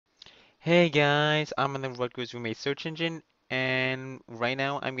Hey guys, I'm on the Rutgers Roommate Search Engine, and right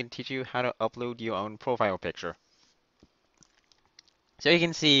now I'm going to teach you how to upload your own profile picture. So you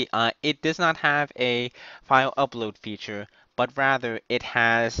can see it does not have a file upload feature, but rather it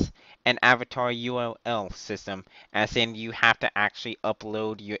has an avatar URL system, as in you have to actually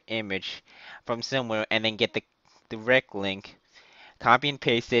upload your image from somewhere and then get the direct link, copy and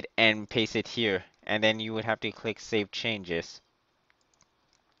paste it here, and then you would have to click Save Changes.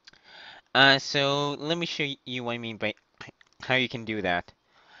 So let me show you what I mean by how you can do that.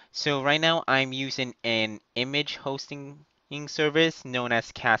 So right now I'm using an image hosting service known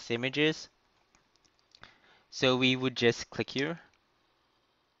as Cast Images. So we would just click here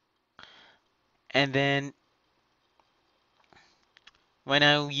and then right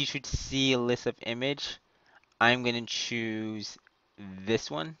now you should see a list of image. I'm going to choose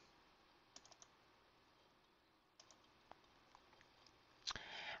this one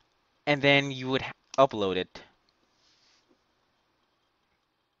and then you would upload it.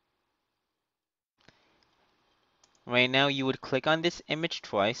 Right now you would click on this image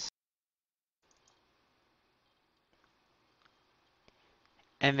twice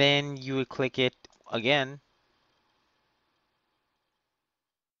and then you would click it again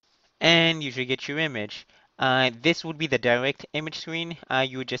and you should get your image. This would be the direct image screen.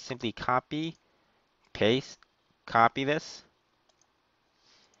 You would just simply paste, copy this,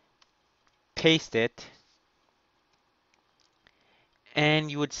 paste it, and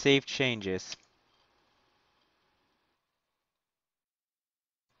you would save changes.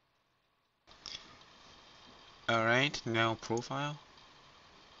 Alright, now profile.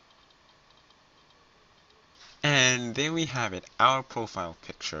 And there we have it, our profile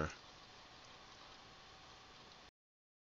picture.